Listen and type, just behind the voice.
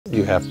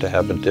you have to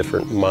have a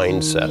different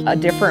mindset. A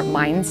different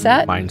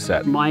mindset?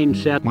 Mindset.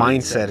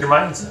 Your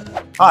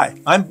mindset. Hi,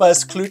 I'm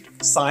Buzz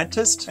Kloot,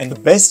 scientist, and the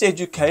best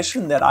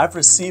education that I've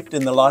received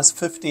in the last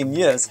 15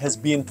 years has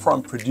been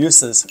from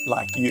producers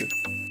like you.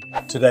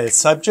 Today's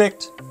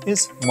subject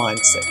is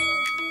mindset.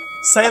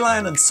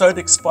 Saline and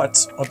sodic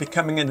spots are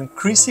becoming an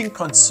increasing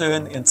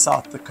concern in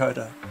South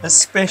Dakota,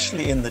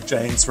 especially in the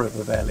James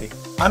River Valley.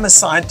 I'm a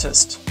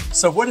scientist,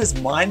 so what does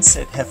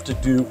mindset have to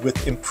do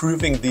with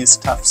improving these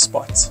tough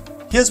spots?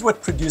 Here's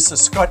what producer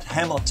Scott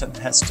Hamilton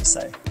has to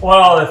say.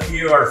 Well, if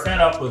you are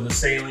fed up with the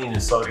saline and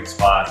sodic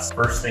spots,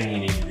 first thing you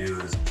need to do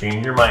is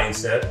change your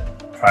mindset.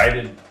 Try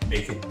to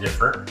make it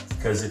different,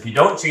 because if you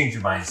don't change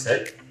your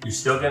mindset, you're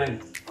still going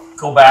to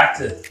go back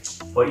to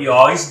what you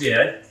always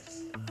did,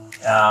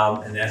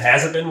 and that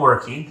hasn't been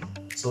working.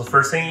 So the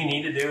first thing you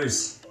need to do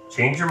is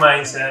change your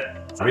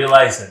mindset,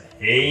 realize that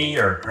hay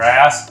or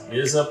grass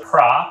is a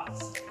crop,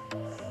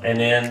 and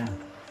then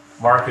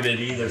market it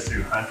either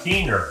through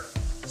hunting or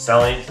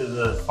selling it to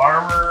the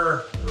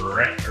farmer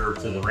or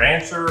to the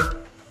rancher,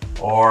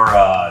 or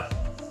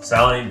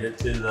selling it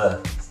to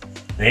the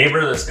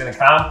neighbor that's going to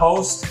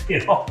compost.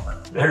 You know,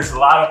 there's a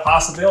lot of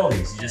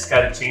possibilities. You just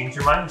got to change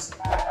your mindset.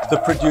 The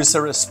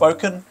producer has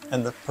spoken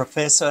and the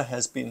professor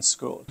has been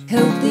schooled.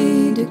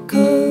 Healthy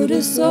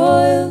Dakota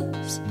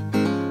soils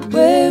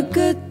where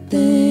good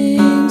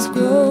things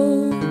grow.